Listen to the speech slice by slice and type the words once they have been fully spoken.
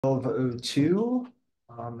12:02.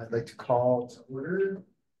 I'd like to call to order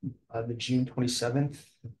the June 27th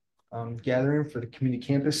gathering for the Community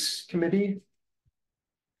Campus Committee.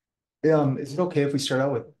 Is it okay if we start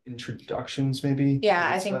out with introductions, maybe? Yeah,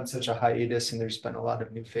 I It's think been such a hiatus and there's been a lot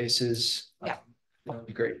of new faces. Yeah. That would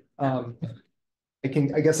be great. I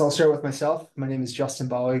guess I'll start with myself. My name is Justin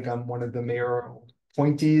Bowig. I'm one of the mayoral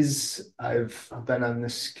appointees. I've been on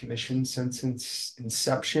this commission since its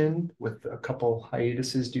inception with a couple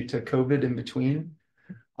hiatuses due to COVID in between.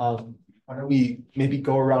 Why don't we maybe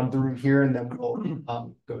go around the room here and then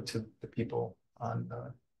we'll go to the people on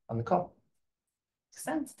the call. makes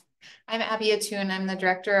sense. I'm Abby Attoon. I'm the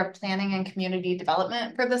Director of Planning and Community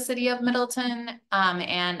Development for the City of Middleton.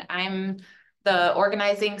 And I'm the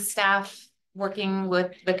organizing staff working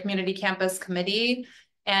with the Community Campus Committee.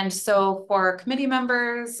 And so for committee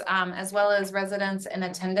members, as well as residents in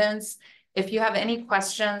attendance, if you have any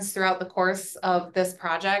questions throughout the course of this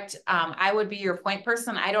project, I would be your point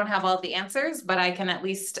person. I don't have all the answers, but I can at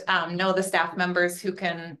least know the staff members who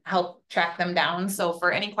can help track them down. So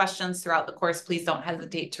for any questions throughout the course, please don't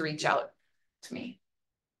hesitate to reach out to me.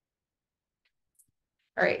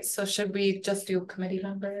 All right, so should we just do committee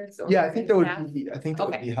members? Yeah, I think that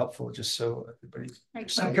would be helpful just so everybody.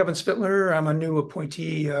 Right. I'm Kevin Spittler. I'm a new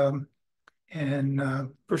appointee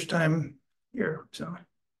and first time here, so.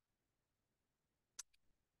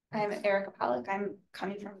 I'm Erica Pollock. I'm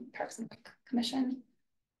coming from Parks and Rec Commission.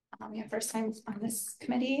 Yeah, first time on this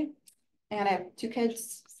committee, and I have two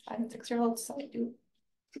kids, 5 and 6 year olds, so I do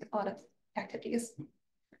a lot of activities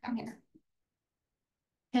down here.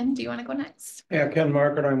 Ken, do you want to go next? Yeah, Ken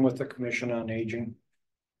Market. I'm with the Commission on Aging,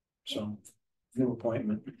 so new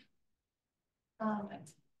appointment.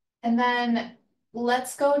 And then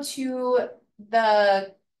let's go to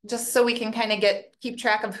just so we can kind of keep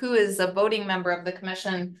track of who is a voting member of the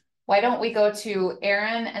commission. Why don't we go to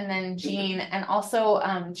Aaron and then Jean, and also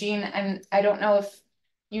Jean, and I don't know if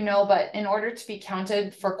you know, but in order to be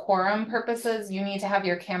counted for quorum purposes, you need to have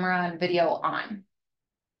your camera and video on.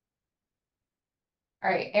 All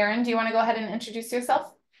right, Aaron, do you want to go ahead and introduce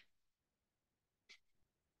yourself?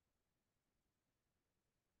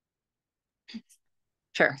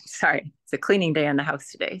 Sure. Sorry. It's a cleaning day in the house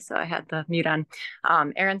today, so I had the mute on.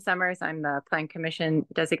 Erin Summers, I'm the Plan Commission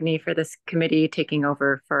designee for this committee, taking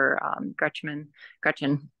over for Gretchen,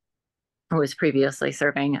 who was previously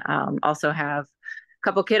serving. Also have a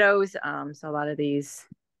couple kiddos, so a lot of these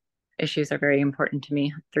issues are very important to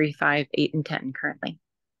me. 3, 5, 8, and 10 currently.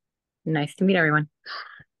 Nice to meet everyone.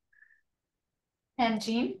 And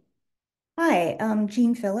Jean? Hi, I'm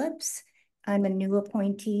Jean Phillips. I'm a new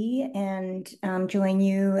appointee and join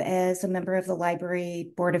you as a member of the Library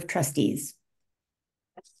Board of Trustees.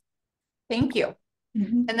 Thank you.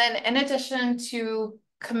 And then in addition to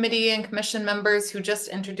committee and commission members who just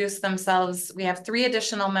introduced themselves, we have 3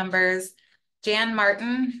 additional members. Jan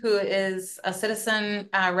Martin, who is a citizen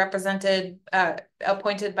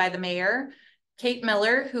appointed by the mayor. Kate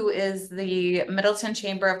Miller, who is the Middleton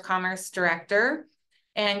Chamber of Commerce Director.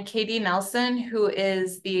 And Katie Nelson, who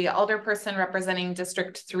is the alderperson representing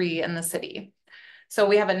District 3 in the city. So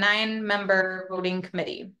we have a 9-member voting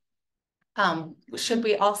committee. Should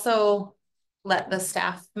we also let the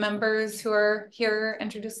staff members who are here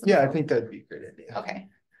introduce themselves? Yeah, I think that'd be a great idea. Okay.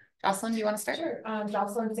 Jocelyn, do you want to start? Sure.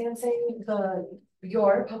 Jocelyn Sansing,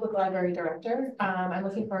 your public library director. I'm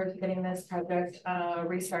looking forward to getting this project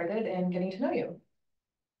restarted and getting to know you.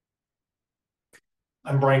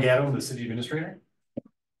 I'm Brian Gatto, the city administrator.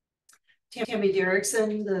 Tammy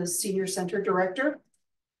Derrickson, the Senior Center Director.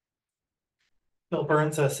 Bill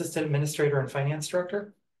Burns, Assistant Administrator and Finance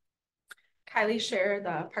Director. Kylie Scher,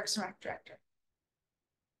 the Parks and Rec Director.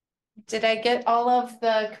 Did I get all of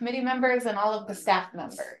the committee members and all of the staff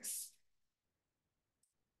members?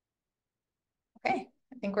 Okay,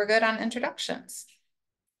 I think we're good on introductions.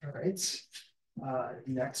 All right.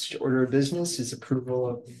 Next order of business is approval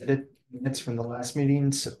of minutes from the last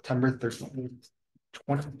meeting, September 13th.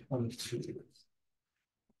 2022.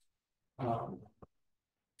 I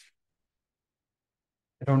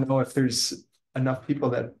don't know if there's enough people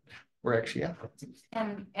that were actually at.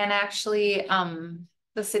 And actually,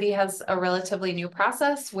 the city has a relatively new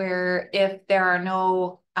process where if there are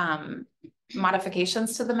no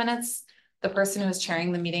modifications to the minutes, the person who is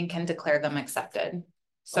chairing the meeting can declare them accepted.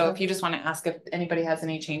 So if you just want to ask if anybody has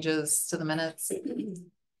any changes to the minutes.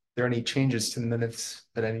 There any changes to the minutes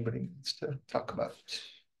that anybody needs to talk about?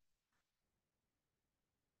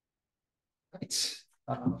 Right.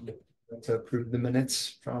 To approve the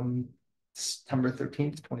minutes from September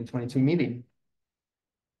 13th, 2022 meeting.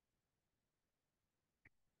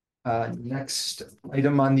 Next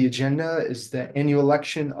item on the agenda is the annual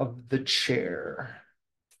election of the chair.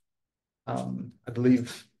 I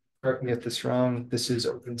believe, correct me if this wrong, this is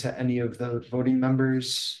open to any of the voting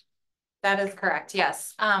members. That is correct,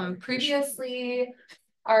 yes. Previously,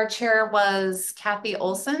 our chair was Kathy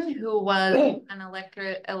Olson, who was an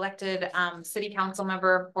elected city council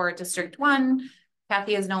member for District 1.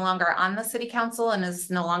 Kathy is no longer on the city council and is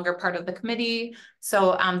no longer part of the committee.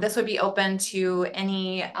 So this would be open to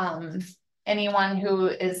anyone who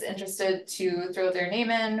is interested to throw their name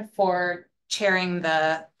in for chairing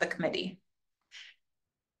the committee.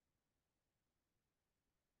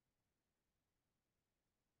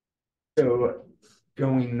 So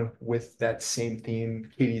going with that same theme,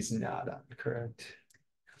 Katie's not on, correct?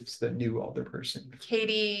 Who's the new alderperson?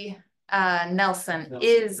 Katie Nelson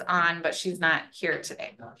is on, but she's not here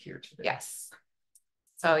today. Not here today. Yes.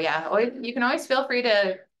 So yeah, you can always feel free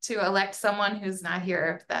to elect someone who's not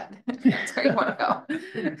here if that's where you want to go.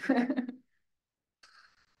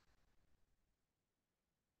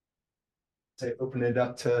 So open it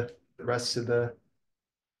up to the rest of the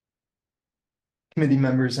committee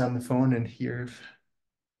members on the phone and hear if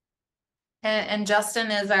And Justin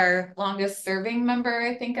is our longest serving member,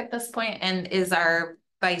 I think, at this point, and is our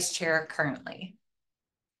vice chair currently.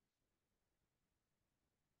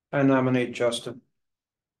 I nominate Justin.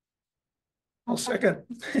 I'll second.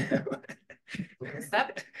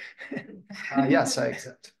 Accept? yes, I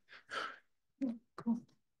accept. Cool.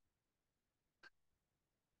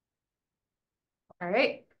 All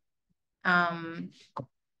right.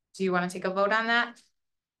 Do you want to take a vote on that?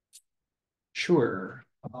 Sure.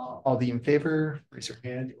 All the in favor, raise your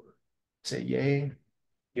hand or say yay.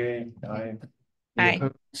 Yay. Aye. Aye.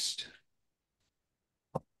 Opposed?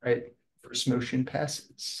 All right, first motion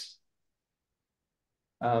passes.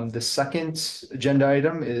 The second agenda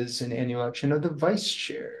item is an annual election of the vice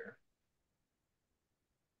chair.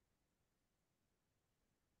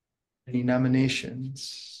 Any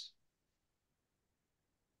nominations?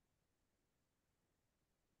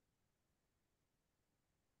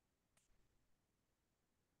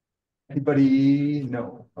 Anybody?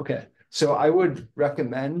 No. Okay. So I would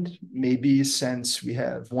recommend, maybe since we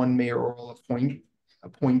have one mayoral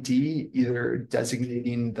appointee, either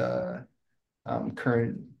designating the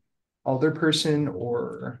current alderperson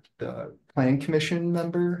or the plan commission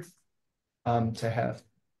member to have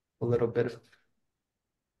a little bit of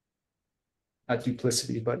not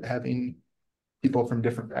duplicity, but having people from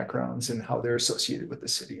different backgrounds and how they're associated with the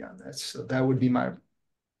city on this. So that would be my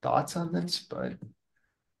thoughts on this, but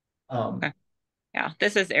Okay. Yeah,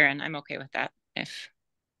 this is Erin. I'm okay with that. If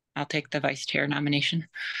I'll take the vice chair nomination.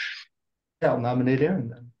 yeah, I'll nominate Aaron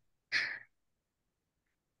then.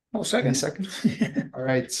 I'll Any second. second? All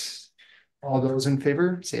right. All those in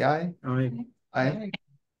favor, say aye. Aye. Aye.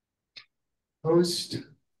 Opposed?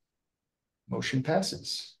 Motion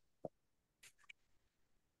passes.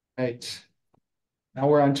 Right. Now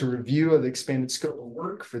we're on to review of the expanded scope of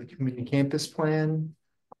work for the community campus plan.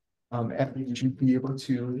 Emily, would you be able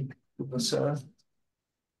to give us a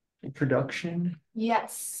introduction?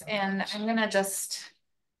 Yes, and I'm gonna just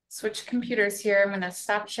switch computers here. I'm gonna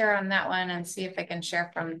stop share on that one and see if I can share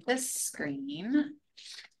from this screen.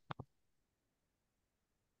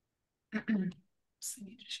 So I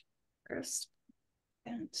need to share first.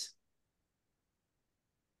 And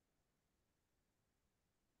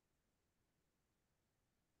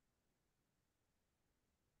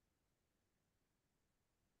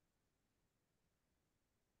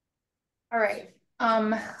all right.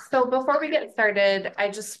 So before we get started, I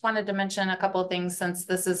just wanted to mention a couple of things since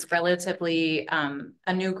this is relatively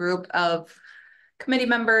a new group of committee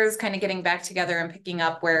members kind of getting back together and picking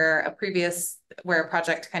up where a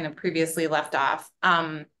project kind of previously left off.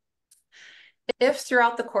 If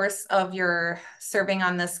throughout the course of your serving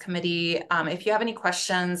on this committee, if you have any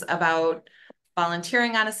questions about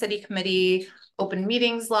volunteering on a city committee, open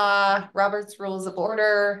meetings law, Robert's Rules of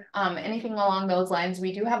Order, anything along those lines,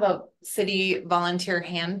 we do have a city volunteer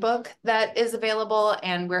handbook that is available,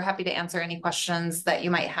 and we're happy to answer any questions that you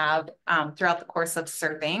might have throughout the course of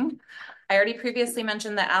serving. I already previously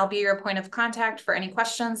mentioned that I'll be your point of contact for any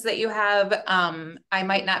questions that you have. I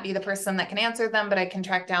might not be the person that can answer them, but I can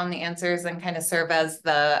track down the answers and kind of serve as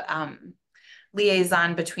the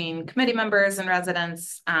liaison between committee members and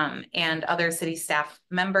residents and other city staff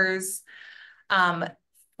members.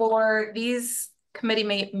 For these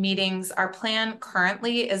committee meetings, our plan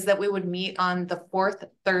currently is that we would meet on the fourth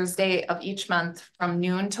Thursday of each month from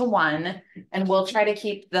noon to 1, and we'll try to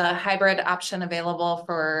keep the hybrid option available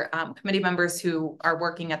for committee members who are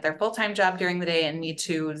working at their full-time job during the day and need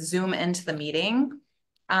to Zoom into the meeting.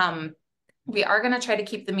 We are going to try to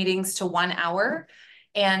keep the meetings to 1 hour.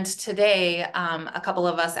 And today, a couple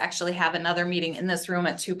of us actually have another meeting in this room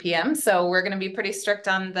at 2 p.m. So we're going to be pretty strict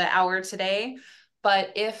on the hour today.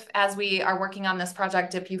 But if, as we are working on this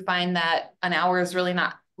project, if you find that an hour is really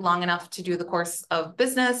not long enough to do the course of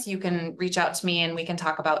business, you can reach out to me and we can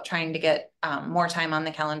talk about trying to get more time on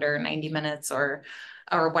the calendar, 90 minutes or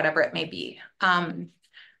whatever it may be.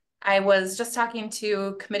 I was just talking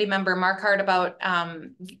to committee member Markart about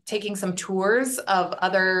taking some tours of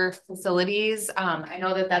other facilities. I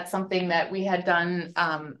know that that's something that we had done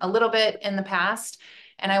a little bit in the past.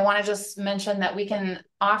 And I want to just mention that we can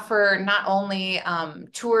offer not only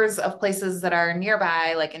tours of places that are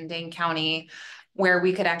nearby, like in Dane County, where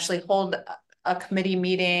we could actually hold a committee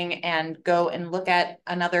meeting and go and look at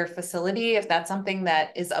another facility if that's something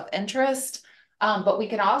that is of interest. But we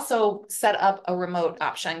can also set up a remote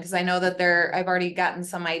option because I know that I've already gotten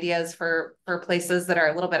some ideas for places that are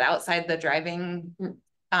a little bit outside the driving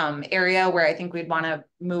area where I think we'd want to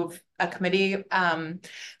move a committee.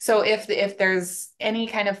 So if there's any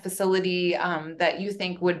kind of facility that you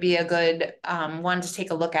think would be a good one to take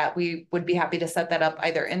a look at, we would be happy to set that up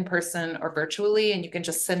either in person or virtually. And you can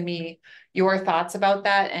just send me your thoughts about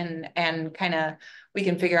that and kind of we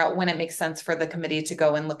can figure out when it makes sense for the committee to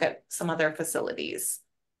go and look at some other facilities.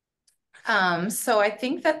 So I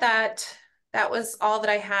think that was all that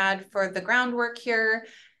I had for the groundwork here.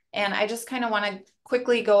 And I just kind of want to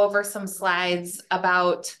quickly go over some slides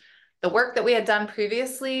about the work that we had done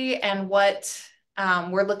previously and what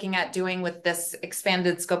we're looking at doing with this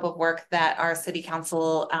expanded scope of work that our city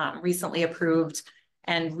council recently approved.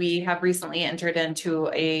 And we have recently entered into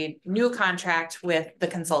a new contract with the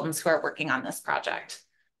consultants who are working on this project.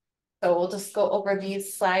 So we'll just go over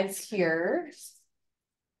these slides here.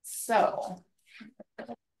 So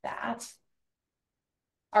that.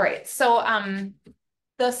 All right, so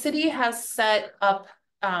the city has set up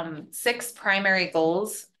 6 primary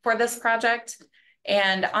goals for this project.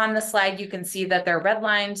 And on the slide, you can see that they're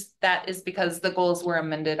redlined. That is because the goals were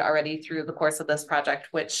amended already through the course of this project,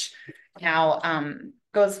 which now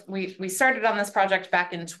we started on this project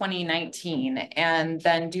back in 2019. And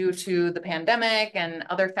then due to the pandemic and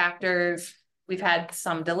other factors, we've had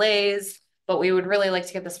some delays, but we would really like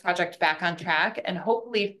to get this project back on track and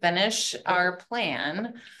hopefully finish our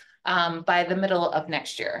plan by the middle of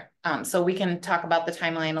next year. So we can talk about the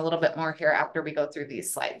timeline a little bit more here after we go through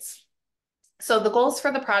these slides. So the goals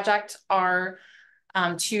for the project are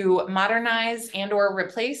to modernize and or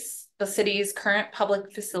replace the city's current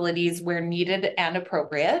public facilities where needed and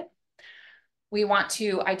appropriate. We want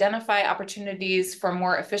to identify opportunities for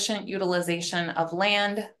more efficient utilization of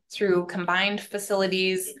land through combined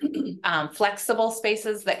facilities, flexible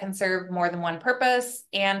spaces that can serve more than one purpose,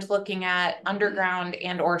 and looking at underground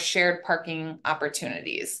and or shared parking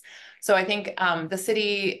opportunities. So I think the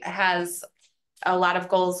city has a lot of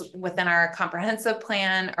goals within our comprehensive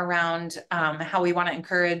plan around how we want to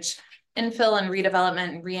encourage infill and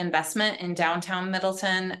redevelopment and reinvestment in downtown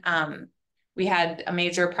Middleton. We had a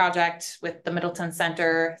major project with the Middleton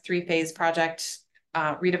Center 3-phase project,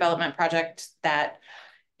 redevelopment project that,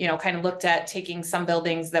 kind of looked at taking some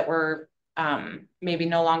buildings that were maybe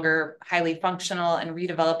no longer highly functional and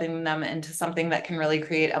redeveloping them into something that can really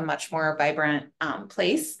create a much more vibrant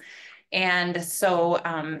place. And so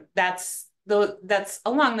that's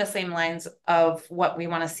along the same lines of what we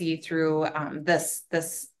want to see through this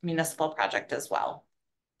municipal project as well.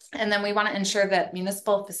 And then we want to ensure that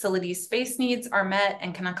municipal facility space needs are met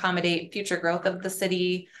and can accommodate future growth of the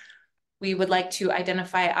city. We would like to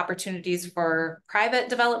identify opportunities for private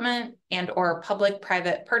development and or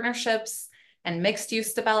public-private partnerships and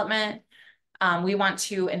mixed-use development. We want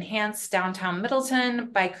to enhance downtown Middleton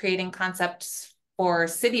by creating concepts for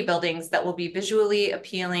city buildings that will be visually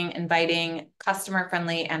appealing, inviting,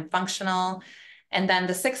 customer-friendly, and functional. And then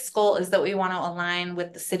the 6th goal is that we want to align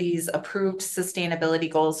with the city's approved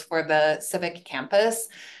sustainability goals for the civic campus.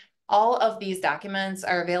 All of these documents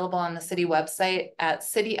are available on the city website at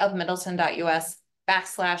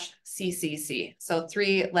cityofmiddleton.us/CCC. So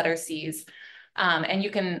 3 letter C's. And you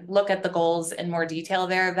can look at the goals in more detail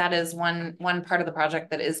there. That is one part of the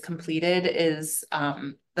project that is completed is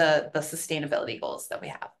the sustainability goals that we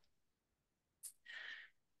have.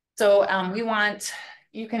 So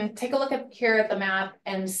you can take a look here at the map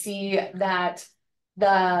and see that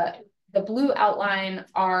the blue outline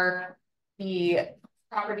are the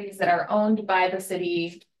properties that are owned by the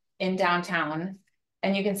city in downtown.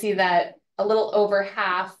 And you can see that a little over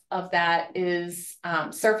half of that is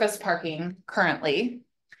surface parking currently.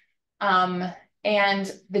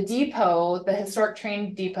 And the depot, the historic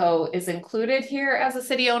train depot, is included here as a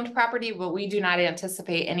city-owned property, but we do not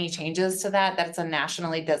anticipate any changes to that. That's a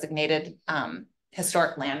nationally designated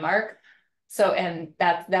historic landmark. So, and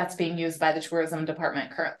that's being used by the tourism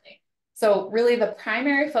department currently. So really the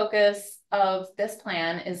primary focus of this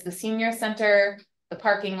plan is the senior center, the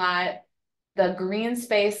parking lot, the green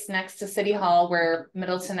space next to City Hall where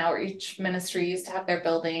Middleton Outreach Ministry used to have their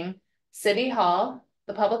building, City Hall,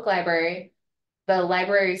 the public library, the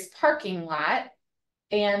library's parking lot,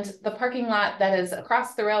 and the parking lot that is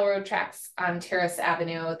across the railroad tracks on Terrace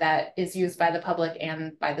Avenue that is used by the public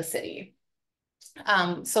and by the city.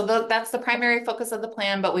 So that's the primary focus of the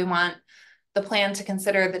plan, but we want the plan to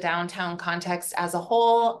consider the downtown context as a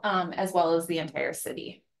whole, as well as the entire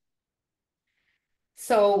city.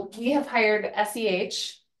 So we have hired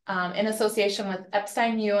SEH in association with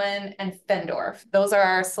Epstein, Ewan, and Fendorf. Those are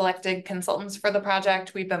our selected consultants for the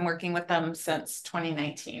project. We've been working with them since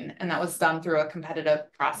 2019, and that was done through a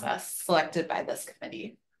competitive process selected by this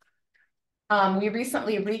committee. We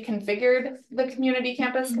recently reconfigured the community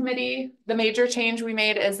campus committee. The major change we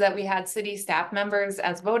made is that we had city staff members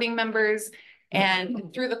as voting members.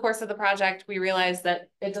 And through the course of the project, we realized that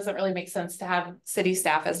it doesn't really make sense to have city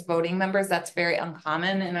staff as voting members. That's very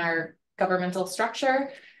uncommon in our governmental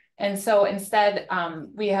structure. And so instead,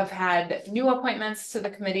 we have had new appointments to the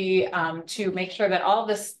committee to make sure that all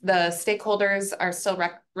the stakeholders are still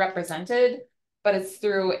represented, but it's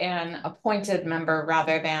through an appointed member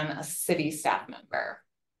rather than a city staff member.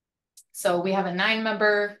 So we have a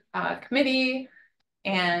 9-member committee,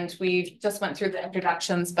 and we just went through the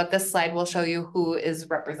introductions, but this slide will show you who is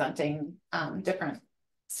representing different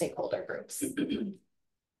stakeholder groups.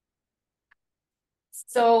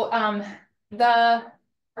 So the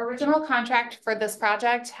original contract for this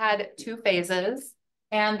project had 2 phases,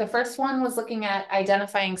 and the first one was looking at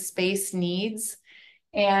identifying space needs.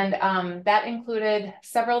 And that included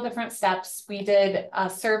several different steps. We did a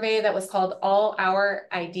survey that was called All Our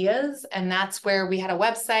Ideas, and that's where we had a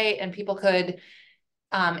website and people could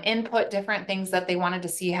input different things that they wanted to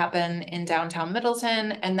see happen in downtown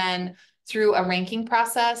Middleton. And then through a ranking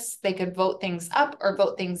process, they could vote things up or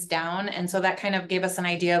vote things down. And so that kind of gave us an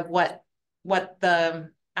idea of what the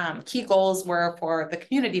key goals were for the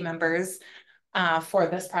community members for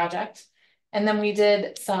this project. And then we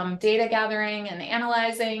did some data gathering and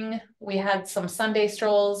analyzing. We had some Sunday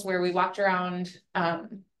strolls where we walked around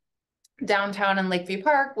downtown in Lakeview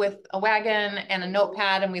Park with a wagon and a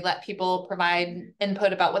notepad, and we let people provide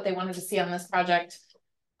input about what they wanted to see on this project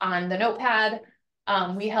on the notepad.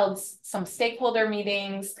 We held some stakeholder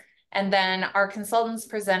meetings, and then our consultants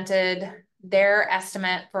presented their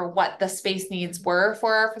estimate for what the space needs were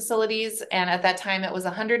for our facilities. And at that time, it was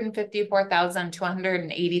 154,000 to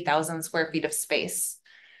 180,000 square feet of space.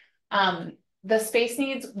 The space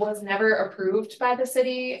needs was never approved by the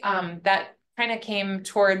city. That kind of came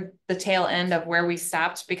toward the tail end of where we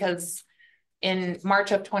stopped, because in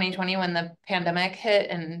March of 2020, when the pandemic hit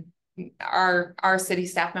and our city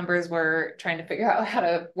staff members were trying to figure out how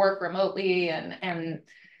to work remotely and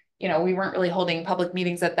you know, we weren't really holding public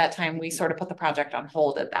meetings at that time. We sort of put the project on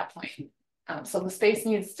hold at that point. So the space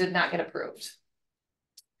needs did not get approved.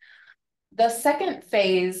 The second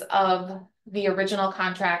phase of the original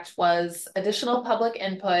contract was additional public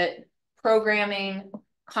input, programming,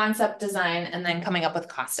 concept design, and then coming up with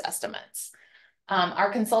cost estimates.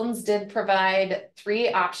 Our consultants did provide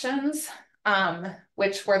 3 options,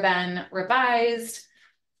 which were then revised.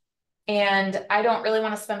 And I don't really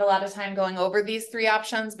want to spend a lot of time going over these 3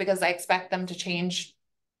 options because I expect them to change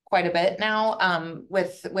quite a bit now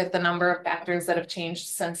with the number of factors that have changed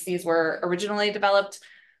since these were originally developed.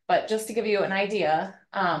 But just to give you an idea,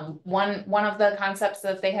 one of the concepts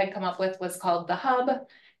that they had come up with was called the Hub,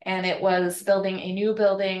 and it was building a new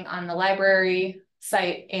building on the library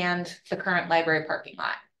site and the current library parking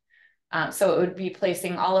lot. So it would be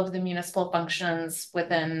placing all of the municipal functions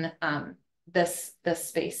within this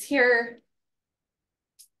space here.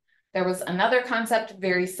 There was another concept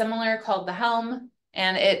very similar called the Helm,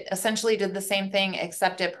 and it essentially did the same thing,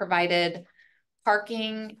 except it provided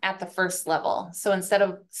parking at the first level. So instead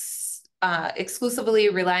of exclusively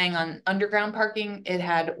relying on underground parking, it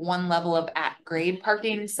had 1 level of at-grade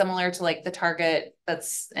parking, similar to like the Target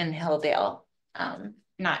that's in Hilldale.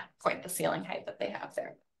 Not quite the ceiling height that they have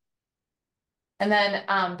there. And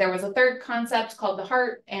then there was a third concept called the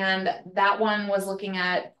Heart, and that one was looking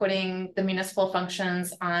at putting the municipal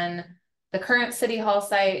functions on the current City Hall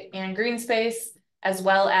site and green space, as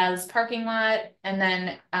well as parking lot, and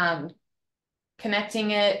then connecting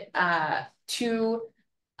it to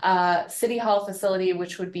a City Hall facility,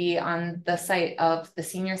 which would be on the site of the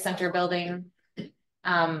Senior Center building.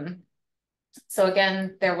 So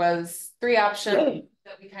again, there was 3 options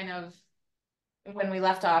that we kind of, when we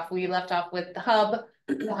left off with the hub,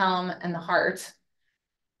 the helm, and the heart.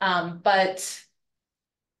 But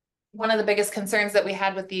one of the biggest concerns that we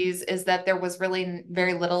had with these is that there was really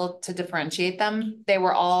very little to differentiate them. They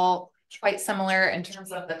were all quite similar in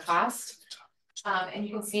terms of the cost. And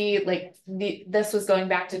you can see like this was going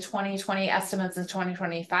back to 2020 estimates in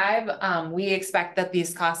 2025. We expect that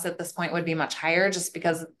these costs at this point would be much higher just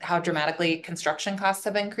because of how dramatically construction costs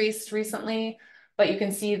have increased recently. But you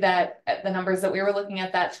can see that the numbers that we were looking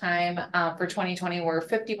at that time for 2020 were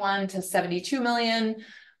 51 to 72 million,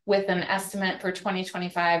 with an estimate for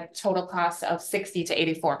 2025 total cost of 60 to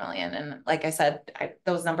 84 million. And like I said,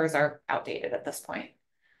 those numbers are outdated at this point.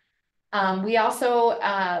 We also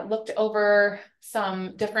looked over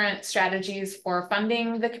some different strategies for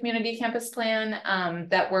funding the community campus plan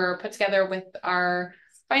that were put together with our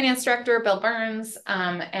finance director, Bill Burns,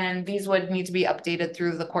 and these would need to be updated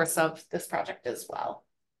through the course of this project as well.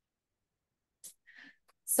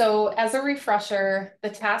 So as a refresher, the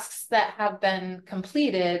tasks that have been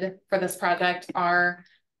completed for this project are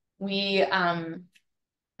the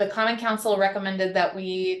Common Council recommended that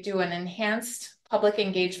we do an enhanced public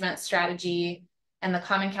engagement strategy, and the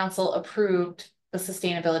Common Council approved the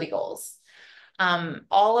sustainability goals.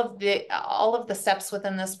 All of the steps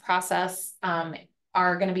within this process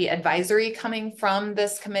are going to be advisory coming from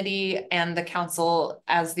this committee, and the council,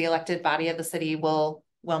 as the elected body of the city, will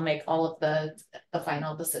make all of the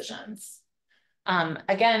final decisions.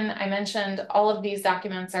 Again, I mentioned all of these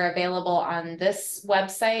documents are available on this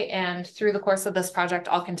website, and through the course of this project,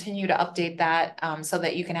 I'll continue to update that so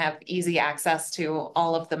that you can have easy access to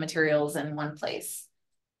all of the materials in one place.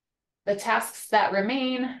 The tasks that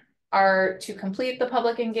remain are to complete the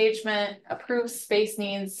public engagement, approve space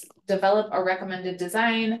needs, develop a recommended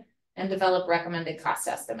design, and develop recommended cost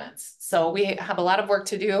estimates. So we have a lot of work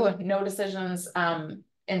to do. No decisions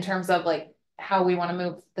in terms of like how we want to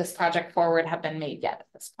move this project forward have been made yet at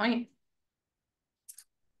this point.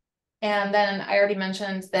 And then I already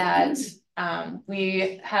mentioned that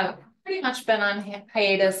we have pretty much been on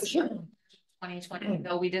hiatus in 2020,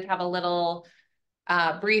 though we did have a little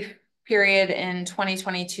brief period in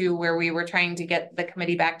 2022 where we were trying to get the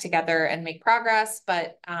committee back together and make progress,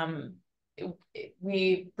 but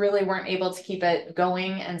we really weren't able to keep it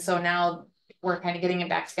going. And so now we're kind of getting it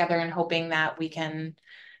back together and hoping that we can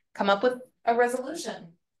come up with a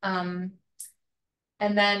resolution.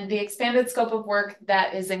 And then the expanded scope of work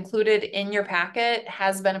that is included in your packet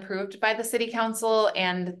has been approved by the city council,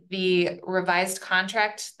 and the revised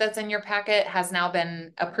contract that's in your packet has now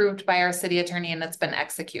been approved by our city attorney, and it's been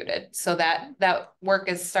executed. So that work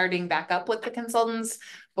is starting back up with the consultants,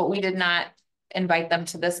 but we did not invite them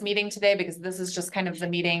to this meeting today because this is just kind of the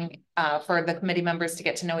meeting for the committee members to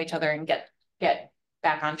get to know each other and get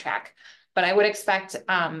back on track. But I would expect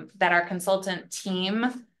that our consultant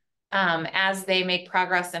team, as they make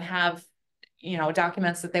progress and have,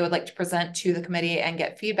 documents that they would like to present to the committee and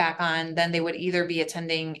get feedback on, then they would either be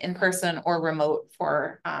attending in person or remote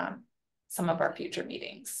for some of our future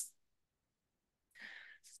meetings.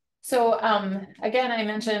 So again, I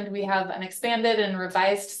mentioned we have an expanded and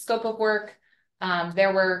revised scope of work.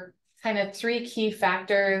 There were kind of 3 key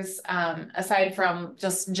factors, aside from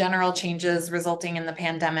just general changes resulting in the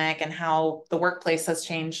pandemic and how the workplace has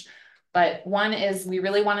changed. But one is we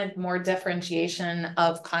really wanted more differentiation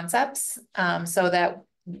of concepts, so that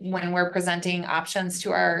when we're presenting options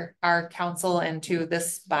to our council and to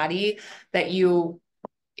this body, that you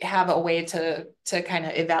have a way to kind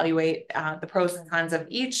of evaluate the pros and cons of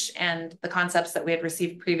each, and the concepts that we had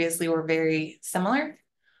received previously were very similar.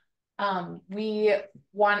 We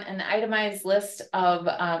want an itemized list of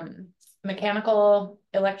mechanical,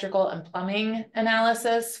 electrical, and plumbing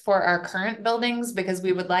analysis for our current buildings, because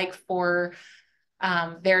we would like for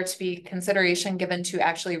there to be consideration given to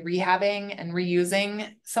actually rehabbing and reusing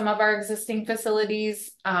some of our existing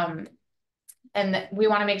facilities. And we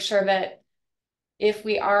want to make sure that if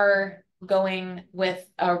we are going with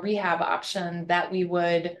a rehab option, that we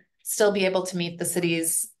would still be able to meet the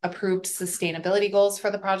city's approved sustainability goals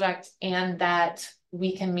for the project, and that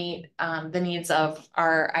we can meet the needs of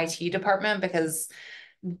our IT department, because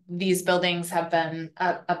these buildings have been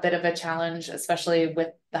a bit of a challenge, especially with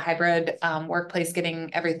the hybrid workplace,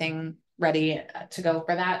 getting everything ready to go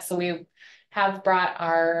for that. So we have brought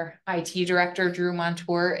our IT director, Drew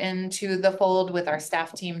Montour, into the fold with our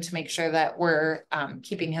staff team to make sure that we're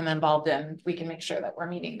keeping him involved, and we can make sure that we're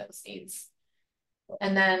meeting those needs.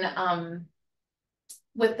 And then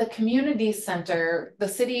with the community center, the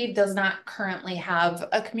city does not currently have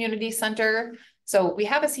a community center. So we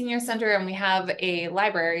have a senior center and we have a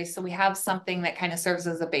library. So we have something that kind of serves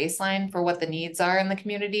as a baseline for what the needs are in the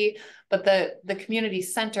community. But the community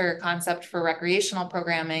center concept for recreational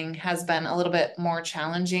programming has been a little bit more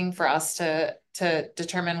challenging for us to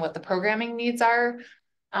determine what the programming needs are.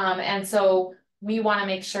 And so we want to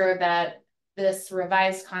make sure that this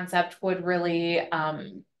revised concept would really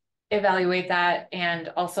evaluate that and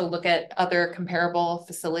also look at other comparable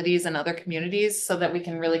facilities in other communities so that we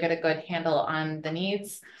can really get a good handle on the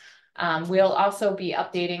needs. We'll also be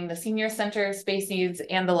updating the senior center space needs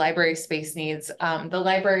and the library space needs. The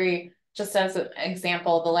library, just as an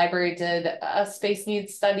example, the library did a space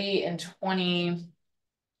needs study in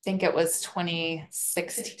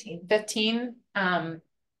 2016, 15.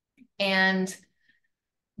 And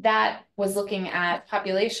that was looking at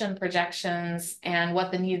population projections and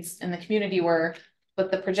what the needs in the community were, but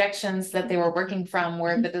the projections that they were working from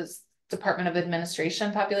were the Department of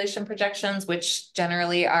Administration population projections, which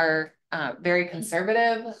generally are very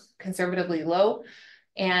conservatively low.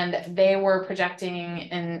 And they were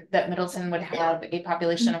projecting that Middleton would have a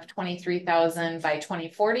population of 23,000 by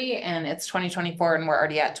 2040, and it's 2024 and we're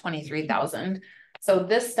already at 23,000. So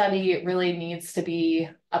this study really needs to be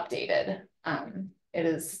updated. It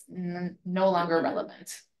is no longer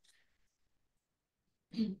relevant.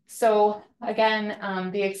 So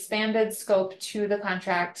again, the expanded scope to the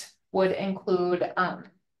contract would include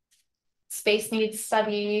space needs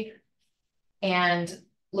study and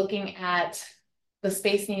looking at the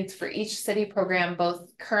space needs for each city program,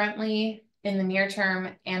 both currently in the near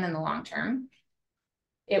term and in the long term.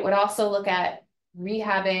 It would also look at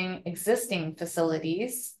rehabbing existing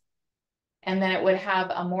facilities, and then it would have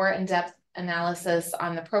a more in-depth analysis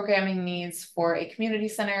on the programming needs for a community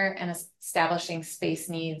center and establishing space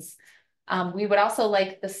needs. We would also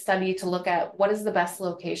like the study to look at what is the best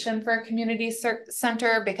location for a community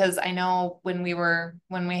center, because I know when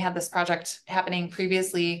we had this project happening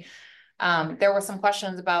previously, there were some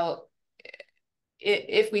questions about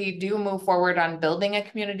if we do move forward on building a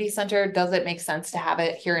community center, does it make sense to have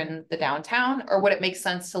it here in the downtown, or would it make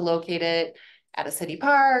sense to locate it at a city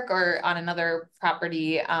park or on another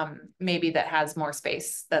property, maybe that has more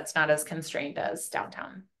space that's not as constrained as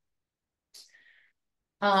downtown.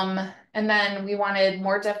 And then we wanted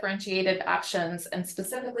more differentiated options, and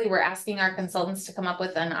specifically we're asking our consultants to come up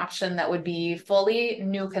with an option that would be fully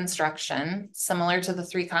new construction, similar to the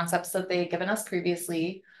 3 concepts that they've given us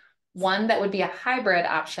previously. One that would be a hybrid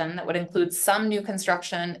option that would include some new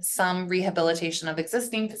construction, some rehabilitation of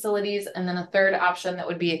existing facilities, and then a third option that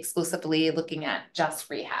would be exclusively looking at just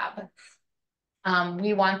rehab.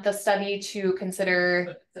 We want the study to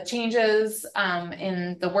consider the changes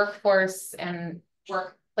in the workforce and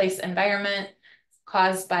workplace environment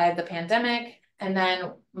caused by the pandemic. And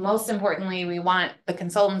then most importantly, we want the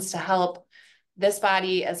consultants to help this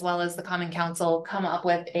body as well as the Common Council come up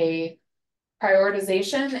with a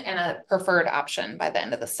prioritization and a preferred option by the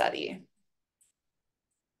end of the study.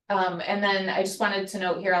 And then I just wanted to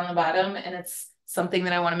note here on the bottom, and it's something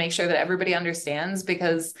that I want to make sure that everybody understands,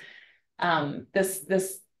 because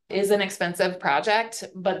this is an expensive project,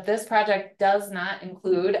 but this project does not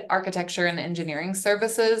include architecture and engineering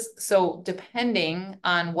services. So depending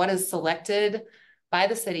on what is selected by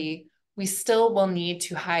the city, we still will need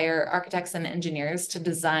to hire architects and engineers to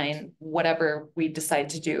design whatever we decide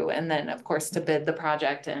to do. And then of course to bid the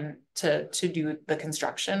project and to do the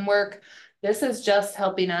construction work. This is just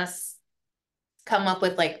helping us come up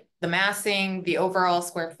with like the massing, the overall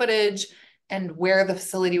square footage, and where the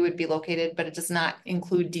facility would be located, but it does not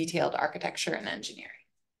include detailed architecture and engineering.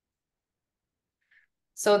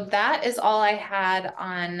 So that is all I had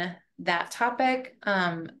on that topic.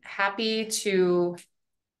 Happy to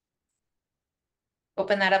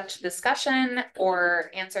open that up to discussion or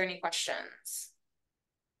answer any questions.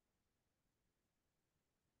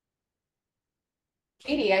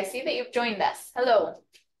 Katie, I see that you've joined us. Hello.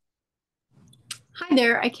 Hi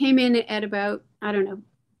there. I came in at about, I don't know,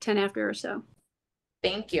 10 after or so.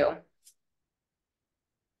 Thank you.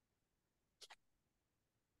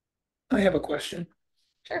 I have a question.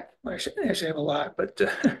 Sure. Well, actually, I have a lot, but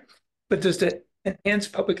does that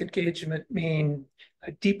enhanced public engagement mean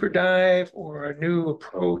a deeper dive or a new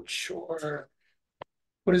approach, or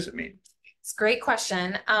what does it mean? It's a great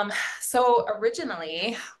question. So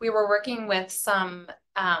originally we were working with some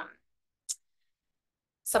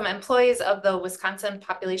employees of the Wisconsin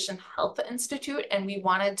Population Health Institute, and we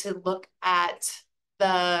wanted to look at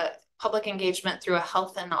the public engagement through a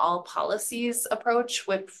health and all policies approach,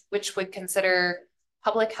 which would consider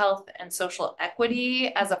public health and social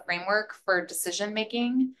equity as a framework for decision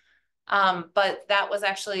making. But that was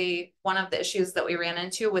actually one of the issues that we ran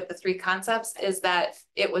into with the three concepts, is that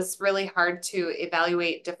it was really hard to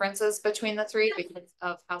evaluate differences between the three because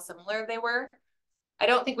of how similar they were. I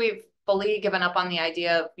don't think we've fully given up on the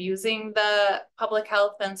idea of using the public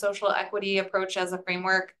health and social equity approach as a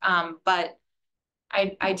framework. But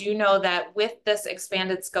I do know that with this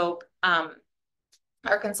expanded scope,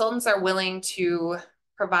 our consultants are willing to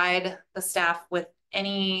provide the staff with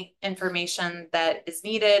any information that is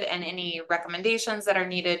needed and any recommendations that are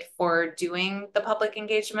needed for doing the public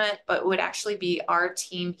engagement, but it would actually be our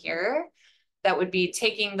team here that would be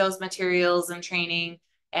taking those materials and training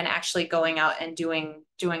and actually going out and doing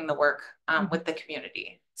the work with the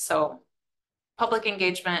community. So public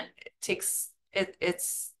engagement takes a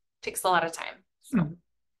lot of time. So.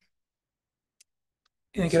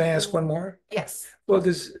 And can I ask one more? Yes. Well,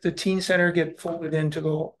 does the teen center get folded into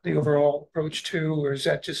the overall approach too, or is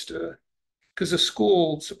that just because the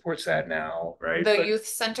school supports that now, right? The youth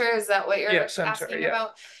center, is that what you're asking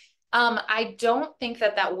about? I don't think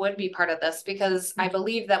that would be part of this, because I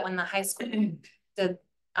believe that when the high school did,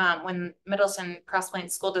 when Middleton Cross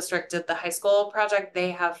Plains School District did the high school project,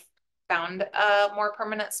 they have found a more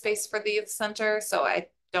permanent space for the youth center. So I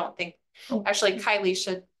don't think, actually Kylie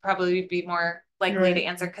should probably be more likely to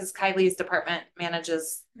answer, because Kylie's department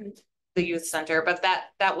manages the youth center, but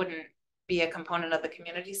that wouldn't be a component of the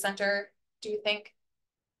community center, do you think?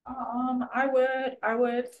 I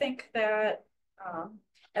would think that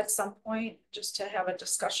at some point, just to have a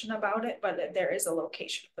discussion about it, but there is a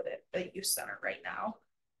location for the youth center right now,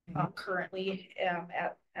 currently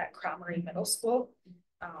at Cromery Middle School,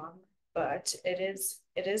 but it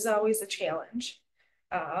is always a challenge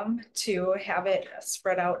to have it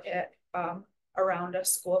spread out at around a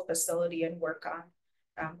school facility and work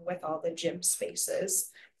on with all the gym spaces,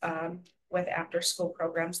 with after school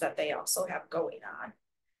programs that they also have going on,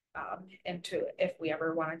 and if we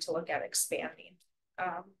ever wanted to look at expanding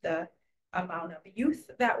the amount of youth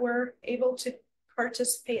that were able to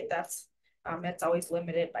participate, that's it's always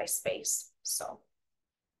limited by space. So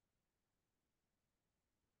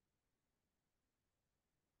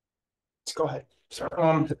let's go ahead.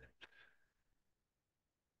 Sorry.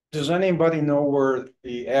 Does anybody know where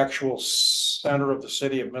the actual center of the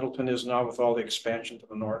city of Middleton is now with all the expansion to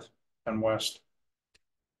the north and west?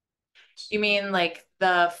 You mean like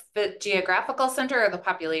the geographical center or the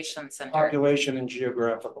population center? Population and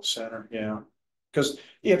geographical center, yeah. Because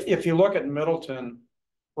if you look at Middleton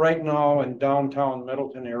right now in downtown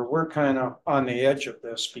Middleton here, we're kind of on the edge of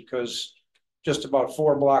this, because just about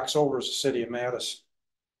 4 blocks over is the city of Madison.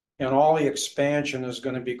 And all the expansion is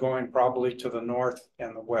going to be going probably to the north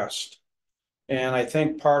and the west. And I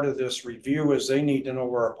think part of this review is they need to know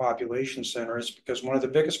where our population center is, because one of the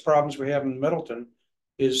biggest problems we have in Middleton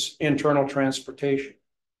is internal transportation.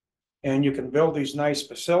 And you can build these nice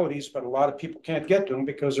facilities, but a lot of people can't get to them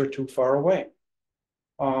because they're too far away.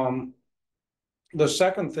 The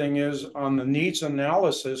second thing is on the needs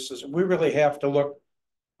analysis is we really have to look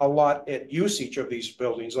a lot at usage of these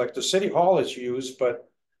buildings. Like the city hall is used, but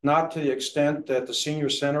not to the extent that the senior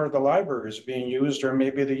center or the library is being used, or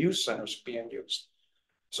maybe the youth center is being used.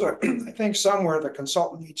 So I think somewhere the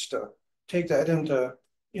consultant needs to take that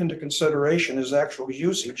into consideration, is actual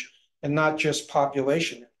usage and not just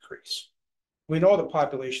population increase. We know the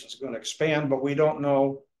population is going to expand, but we don't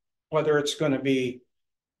know whether it's going to be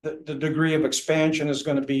the degree of expansion is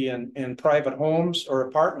going to be in private homes or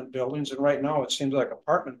apartment buildings. And right now it seems like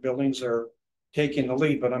apartment buildings are taking the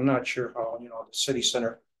lead, but I'm not sure how, the city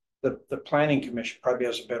center, the planning commission probably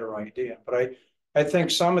has a better idea. But I think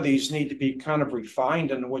some of these need to be kind of refined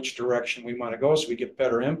in which direction we want to go, so we get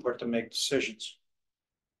better input to make decisions.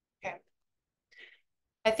 Okay.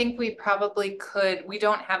 I think we probably could, we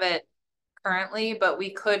don't have it currently, but we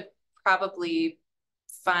could probably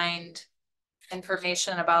find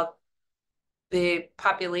information about the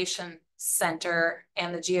population center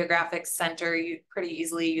and the geographic center pretty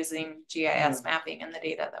easily using GIS mapping and the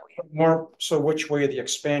data that we have. More so which way the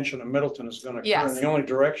expansion of Middleton is going to occur. Yes. And the only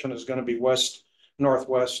direction is going to be west,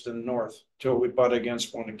 northwest, and north till we butt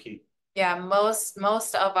against Wanakee. Yeah, most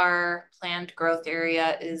of our planned growth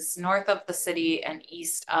area is north of the city and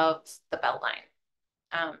east of the Beltline.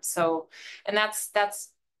 And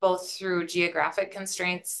that's both through geographic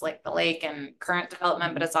constraints like the lake and current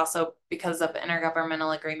development, but it's also because of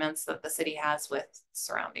intergovernmental agreements that the city has with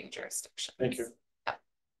surrounding jurisdictions. Thank you. Yep.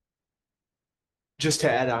 Just to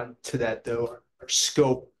add on to that though, our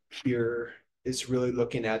scope here is really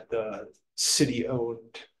looking at the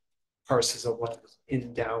city-owned parcels of land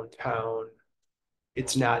in downtown.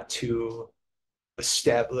 It's not to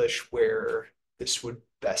establish where this would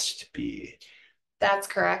best be That's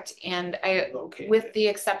correct. And I, located. with the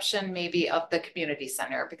exception maybe of the community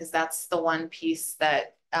center, because that's the one piece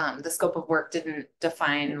that the scope of work didn't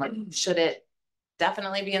define, like, should it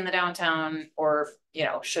definitely be in the downtown, or, you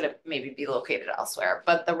know, should it maybe be located elsewhere?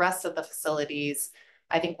 But the rest of the facilities,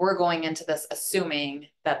 I think we're going into this assuming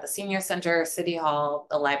that the senior center, city hall,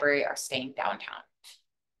 the library are staying downtown.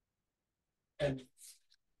 And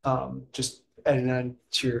just adding on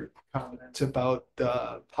to your comment about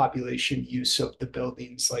the population use of the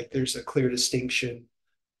buildings, like there's a clear distinction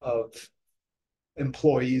of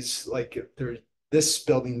employees, like there, this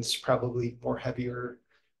building's probably more heavier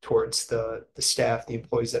towards the staff, the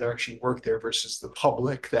employees that actually work there versus the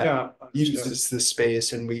public that Yeah. uses the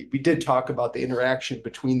space. And we did talk about the interaction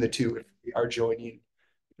between the two if we are joining,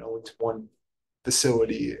 you know, into one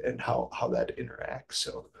facility and how that interacts.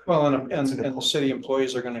 So Well, and the city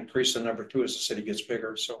employees are gonna increase the number too as the city gets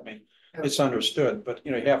bigger, so I mean, it's understood, but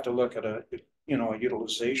you know, you have to look at a, you know, a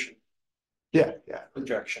utilization yeah.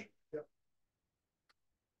 projection.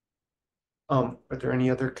 Are there any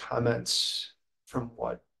other comments from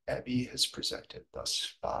what Abby has presented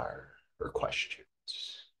thus far or questions?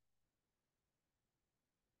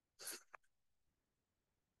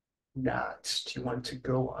 Not, do you want to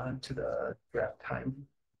go on to the draft time?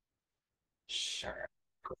 Sure.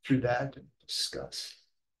 Go through that and discuss.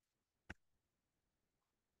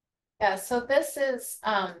 Yeah, so this is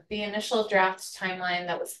the initial draft timeline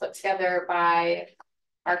that was put together by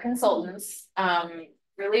our consultants,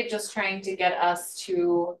 really just trying to get us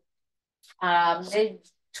to mid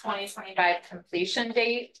 2025 completion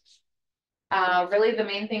date. Really the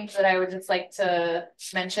main things that I would just like to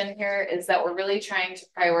mention here is that we're really trying to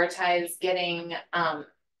prioritize getting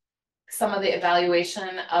some of the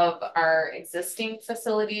evaluation of our existing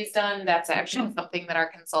facilities done. That's actually something that our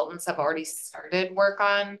consultants have already started work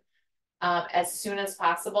on as soon as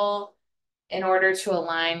possible in order to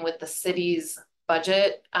align with the city's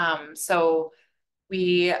budget. So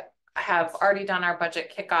we have already done our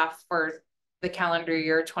budget kickoff for the calendar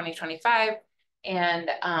year 2025. And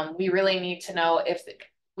we really need to know if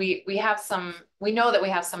we have some, we know that we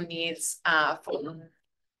have some needs for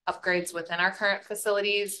upgrades within our current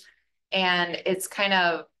facilities. And it's kind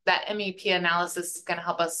of that MEP analysis is going to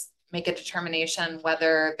help us make a determination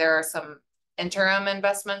whether there are some interim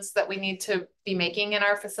investments that we need to be making in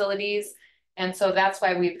our facilities. And so that's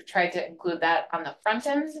why we've tried to include that on the front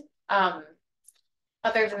end.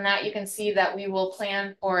 Other than that, you can see that we will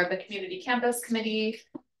plan for the community campus committee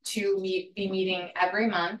to be meeting every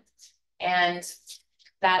month. And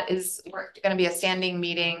that is, we're going to be a standing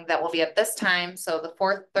meeting that will be at this time. So the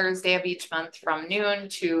fourth Thursday of each month from noon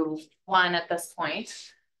to 1 at this point.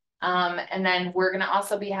 And then we're going to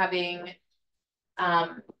also be having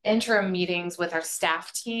interim meetings with our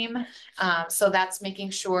staff team. So that's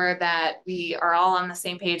making sure that we are all on the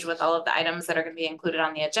same page with all of the items that are going to be included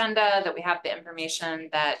on the agenda, that we have the information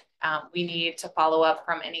that we need to follow up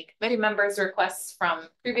from any committee members' requests from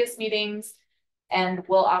previous meetings. And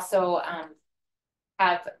we'll also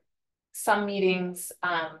have some meetings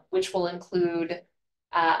which will include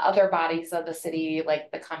other bodies of the city,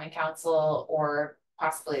 like the Common Council or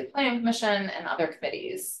possibly the Planning Commission and other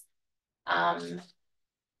committees.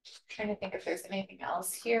 Trying to think if there's anything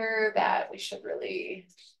else here that we should really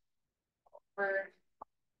cover.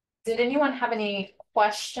 Did anyone have any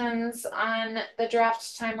questions on the draft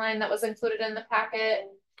timeline that was included in the packet?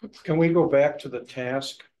 Can we go back to the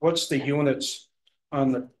task? What's the units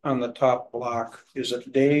on the top block? Is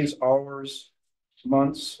it days, hours,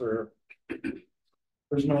 months, or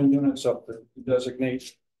there's no units up there to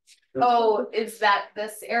designate? Oh, is that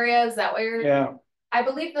this area? Is that what you're? Yeah. I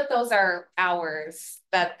believe that those are hours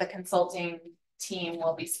that the consulting team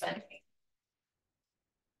will be spending.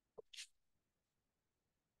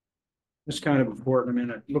 It's kind of important. I mean,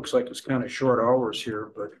 it looks like it's kind of short hours here,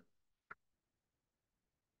 but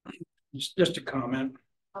it's just a comment.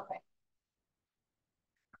 Okay.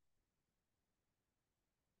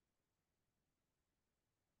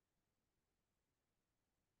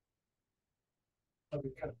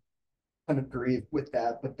 Kind of agree with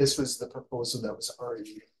that, but this was the proposal that was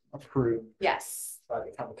already approved Yes. by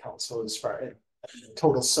the common council as far as the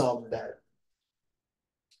total sum that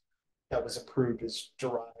was approved is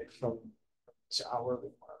derived from its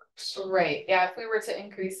hourly marks. Right. Yeah. If we were to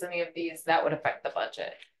increase any of these, that would affect the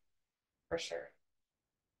budget for sure.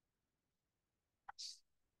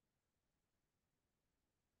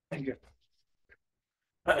 Thank you.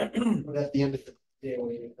 But at the end of the day,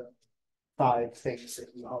 we have 5 things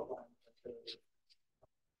that you outlined.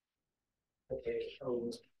 Okay,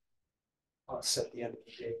 us at the end of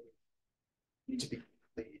the day. need to be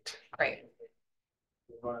complete. Right.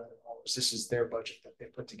 This is their budget that they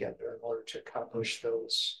put together in order to accomplish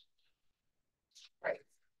those. Right.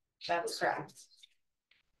 That's correct.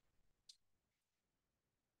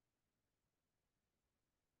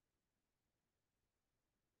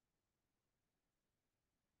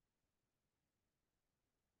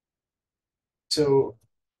 So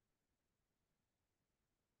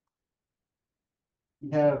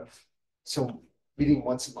we have, so meeting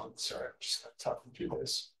once a month, sorry, I'm just talking through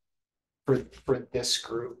this. For this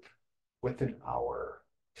group with an hour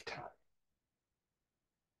of time.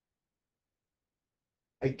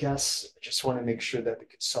 I guess I just want to make sure that the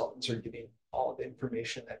consultants are getting all the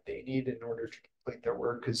information that they need in order to complete their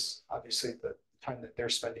work, because obviously the time that they're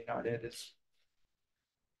spending on it is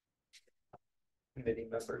committee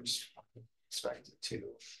members expected to.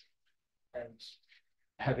 And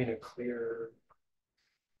having a clear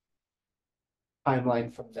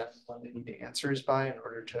timeline from them when they need the answers by in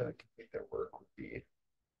order to complete their work would be.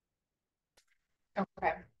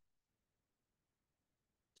 Okay.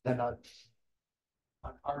 Then on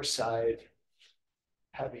our side,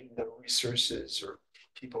 having the resources or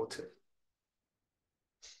people to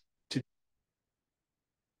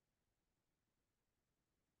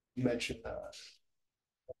you mentioned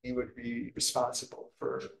we would be responsible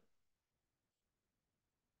for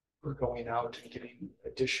going out and getting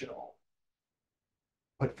additional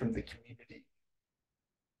input from the community.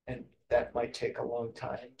 And that might take a long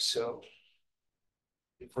time. So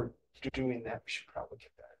if we're doing that, we should probably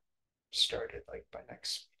get that started like by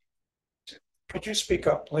next. Could you speak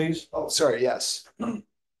up, please? Oh, sorry. Yes. I'm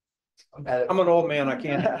an old man. I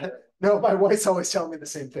can't. No, my wife's always telling me the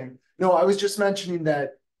same thing. No, I was just mentioning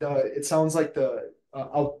that it sounds like the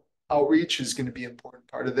outreach is going to be an important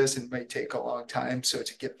part of this and might take a long time. So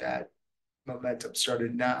to get that momentum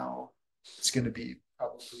started now, it's going to be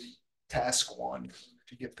probably task one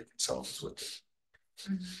to get the consultants with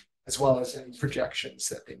it, as well as any projections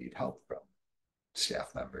that they need help from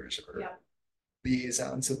staff members or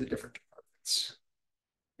liaisons of the different departments.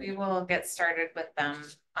 We will get started with them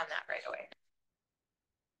on that right away.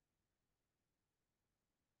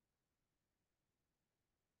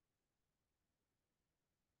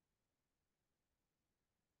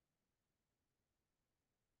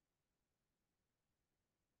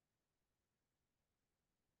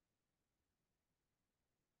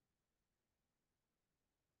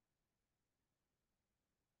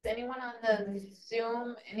 Is anyone on the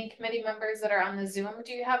Zoom, any committee members that are on the Zoom,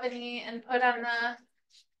 do you have any input on the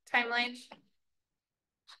timeline?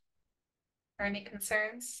 Or any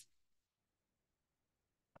concerns?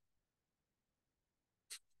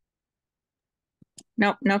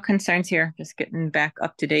 Nope, no concerns here. Just getting back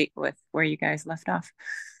up to date with where you guys left off.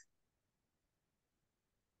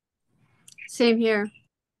 Same here.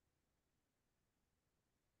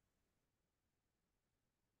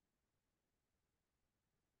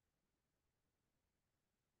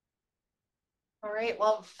 All right,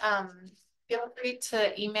 well, feel free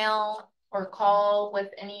to email or call with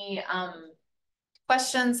any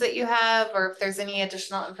questions that you have, or if there's any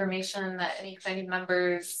additional information that any committee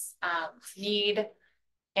members need.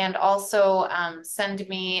 And also send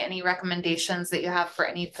me any recommendations that you have for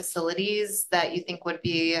any facilities that you think would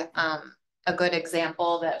be a good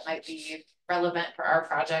example that might be relevant for our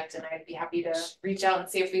project. And I'd be happy to reach out and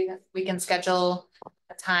see if we can schedule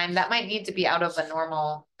a time. That might need to be out of a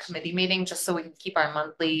normal committee meeting just so we can keep our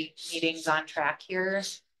monthly meetings on track here.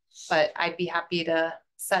 But I'd be happy to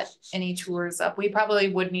set any tours up. We probably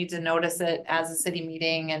would need to notice it as a city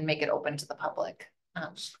meeting and make it open to the public.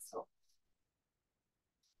 So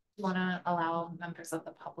want to allow members of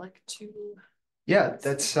the public to? Yeah,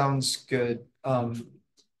 that sounds good. Have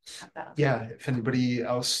that. Yeah, if anybody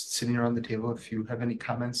else sitting around the table, if you have any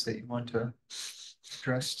comments that you want to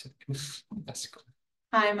address to the committee, that's cool.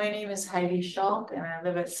 Hi, my name is Heidi Schultz and I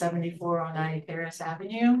live at 7409 Ferris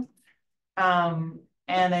Avenue.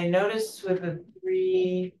 And I noticed with the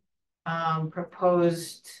three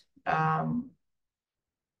proposed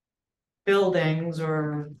buildings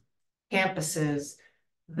or campuses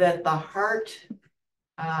that the Hart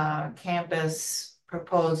campus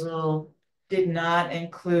proposal did not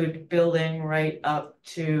include building right up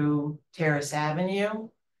to Terrace Avenue.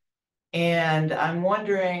 And I'm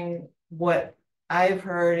wondering, what I've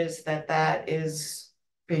heard is that that is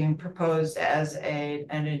being proposed as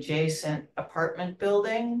an adjacent apartment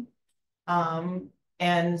building.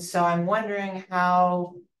 And so I'm wondering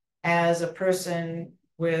how, as a person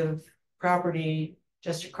with property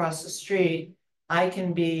just across the street, I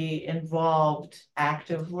can be involved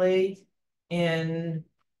actively in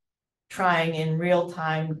trying in real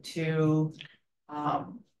time to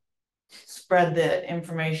spread the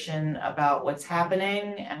information about what's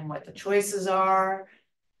happening and what the choices are.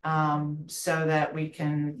 So that we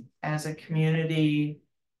can, as a community,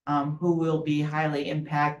 who will be highly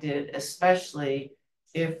impacted, especially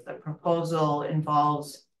if the proposal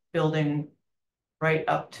involves building right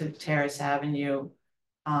up to Terrace Avenue.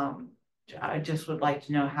 I just would like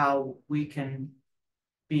to know how we can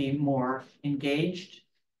be more engaged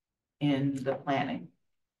in the planning.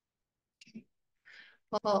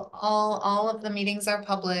 Well, all of the meetings are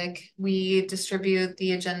public. We distribute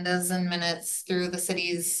the agendas and minutes through the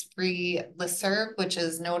city's free listserv, which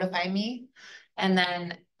is Notify Me. And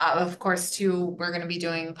then, of course, too, we're gonna be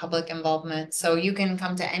doing public involvement. So you can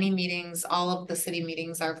come to any meetings. All of the city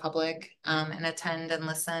meetings are public, and attend and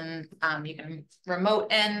listen. You can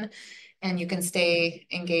remote in and you can stay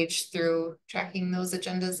engaged through tracking those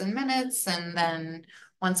agendas and minutes. And then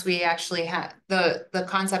once we actually have the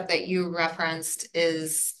concept that you referenced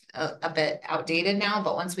is a bit outdated now,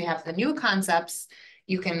 but once we have the new concepts,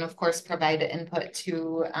 you can of course provide input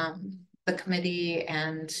to the committee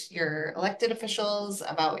and your elected officials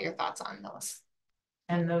about your thoughts on those.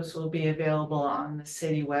 And those will be available on the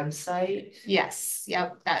city website? Yes,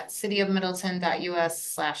 yep, at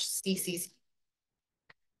cityofmiddleton.us/CCC.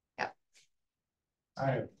 Yep.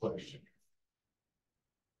 I have a question.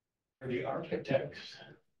 Are the architects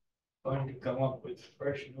going to come up with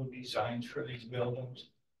fresh new designs for these buildings?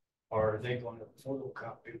 Or are they going to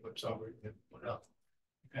photocopy what's already been put up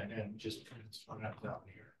and then just transfer it down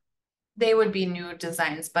here? They would be new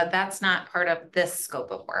designs, but that's not part of this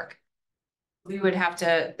scope of work. We would have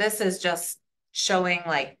to, this is just showing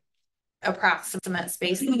like approximate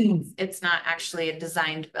spacing. It's not actually a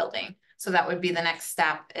designed building. So that would be the next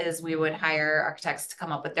step, is we would hire architects to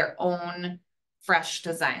come up with their own fresh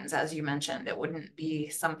designs. As you mentioned, it wouldn't be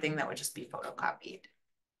something that would just be photocopied.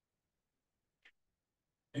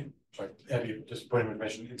 Sorry, Abby, just a point of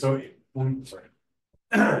information. So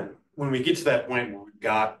when we get to that point where we've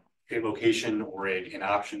got a location or an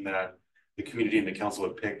option that the community and the council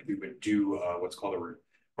would pick, we would do what's called a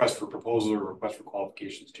request for proposal or request for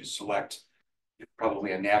qualifications to select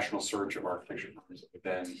probably a national search of architecture firms. But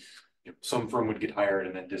then some firm would get hired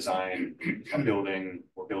and then design a building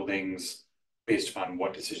or buildings based upon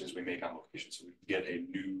what decisions we make on location. So we get a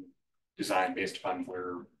new design based upon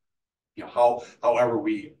where, however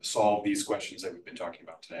we solve these questions that we've been talking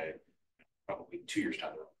about today, probably 2 years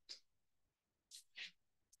down the road.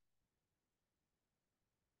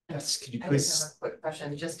 Yes, could you I just please? have a quick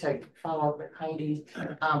question, just to follow up with Heidi.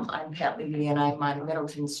 I'm Pat Levy and I'm on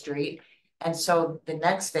Middleton Street. And so the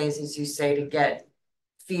next phase is, you say, to get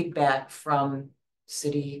feedback from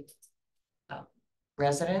city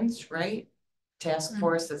residents, right? Task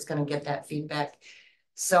force that's going to get that feedback.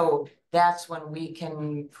 So that's when we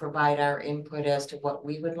can provide our input as to what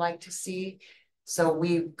we would like to see. So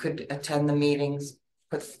we could attend the meetings,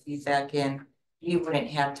 put feedback in. You wouldn't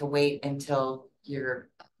have to wait until your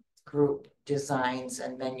group designs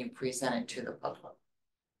and then you present it to the public.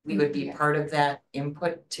 We would be part of that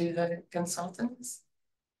input to the consultants.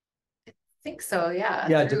 I think so, yeah.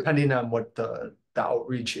 Yeah, depending on what the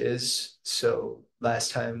outreach is. So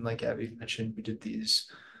last time, like Abby mentioned, we did these.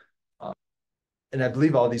 And I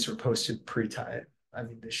believe all these were posted pre-time. I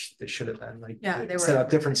mean, they should have been like, yeah, they set were up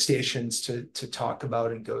different stations to talk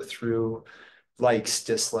about and go through likes,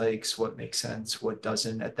 dislikes, what makes sense, what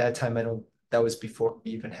doesn't. At that time, that was before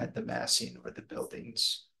we even had the massing or the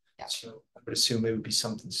buildings. Yeah. So I would assume it would be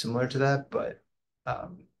something similar to that, but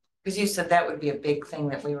because you said that would be a big thing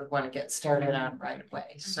that we would want to get started on right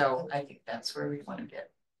away. So I think that's where we want to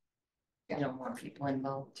get, more people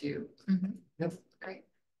involved too. Yep. Great.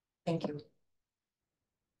 Thank you.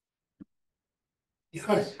 Yeah,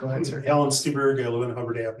 hi, Go ahead, sir. Alan Steberg, I live in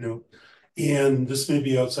Hubbard Avenue. And this may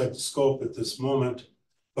be outside the scope at this moment,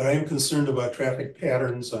 but I am concerned about traffic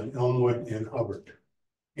patterns on Elmwood and Hubbard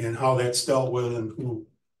and how that's dealt with and who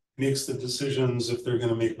makes the decisions, if they're going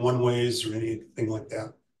to make one ways or anything like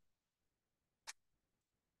that.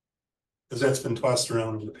 Because that's been tossed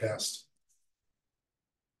around in the past.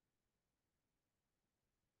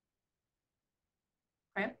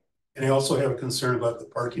 Right. And I also have a concern about the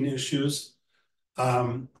parking issues.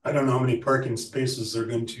 I don't know how many parking spaces they're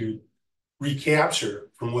going to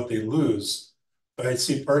recapture from what they lose, but I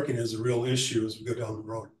see parking as a real issue as we go down the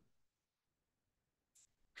road.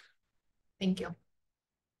 Thank you.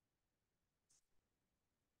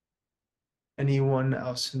 anyone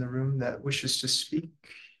else in the room that wishes to speak?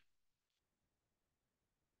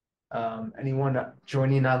 Anyone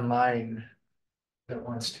joining online that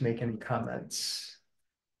wants to make any comments?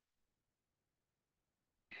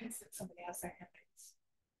 Somebody else there.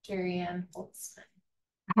 Jerry Ann Holtz.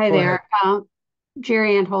 Hi Go there.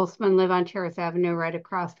 Jerry Ann Holtzman, live on Terrace Avenue, right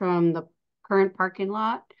across from the current parking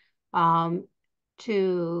lot.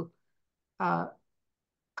 To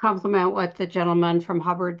complement what the gentleman from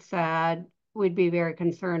Hubbard said, we'd be very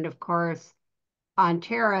concerned, of course, on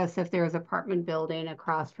Terrace if there's apartment building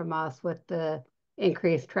across from us with the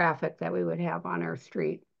increased traffic that we would have on our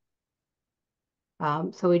street.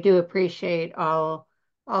 So we do appreciate all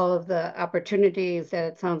of the opportunities that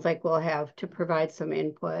it sounds like we'll have to provide some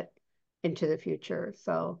input into the future.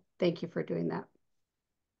 So thank you for doing that.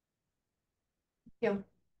 Yeah.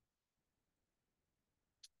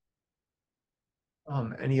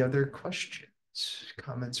 Any other questions,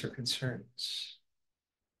 comments, or concerns?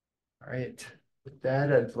 All right, with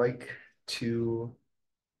that, I'd like to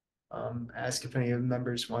ask if any of the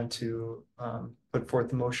members want to put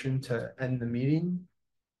forth a motion to end the meeting.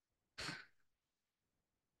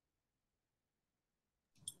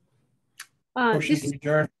 Motion to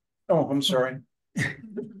adjourn. Oh, I'm sorry.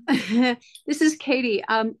 This is Katie.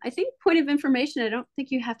 I think point of information, I don't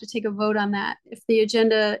think you have to take a vote on that. If the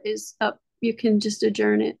agenda is up, you can just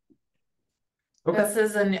adjourn it. Okay. This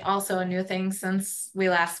is also a new thing since we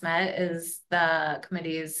last met, is the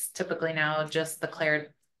committees typically now just the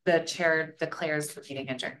chair declares the meeting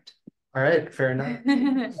adjourned. All right, fair enough.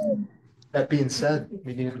 That being said,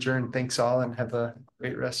 meeting adjourned. Thanks all and have a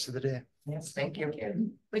great rest of the day. Yes, thank you.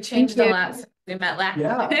 We changed a lot since we met last.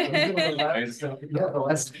 Yeah. They may not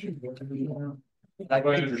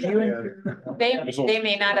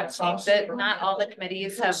have changed it. Not all the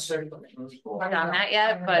committees have done that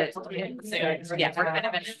yet, but yeah, we're kind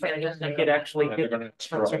of in. They could actually get.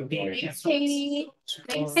 Thanks, Katie.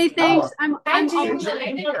 Thanks. Hey, thanks. I'm Hi, always-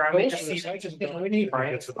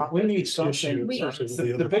 We need something.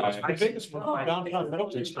 The biggest one downtown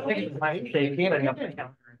Middleton.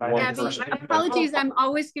 Abby, apologies, I'm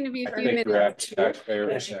always going to be a few minutes late.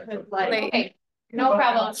 Okay, no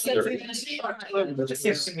problem.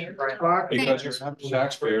 Because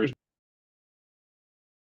taxpayers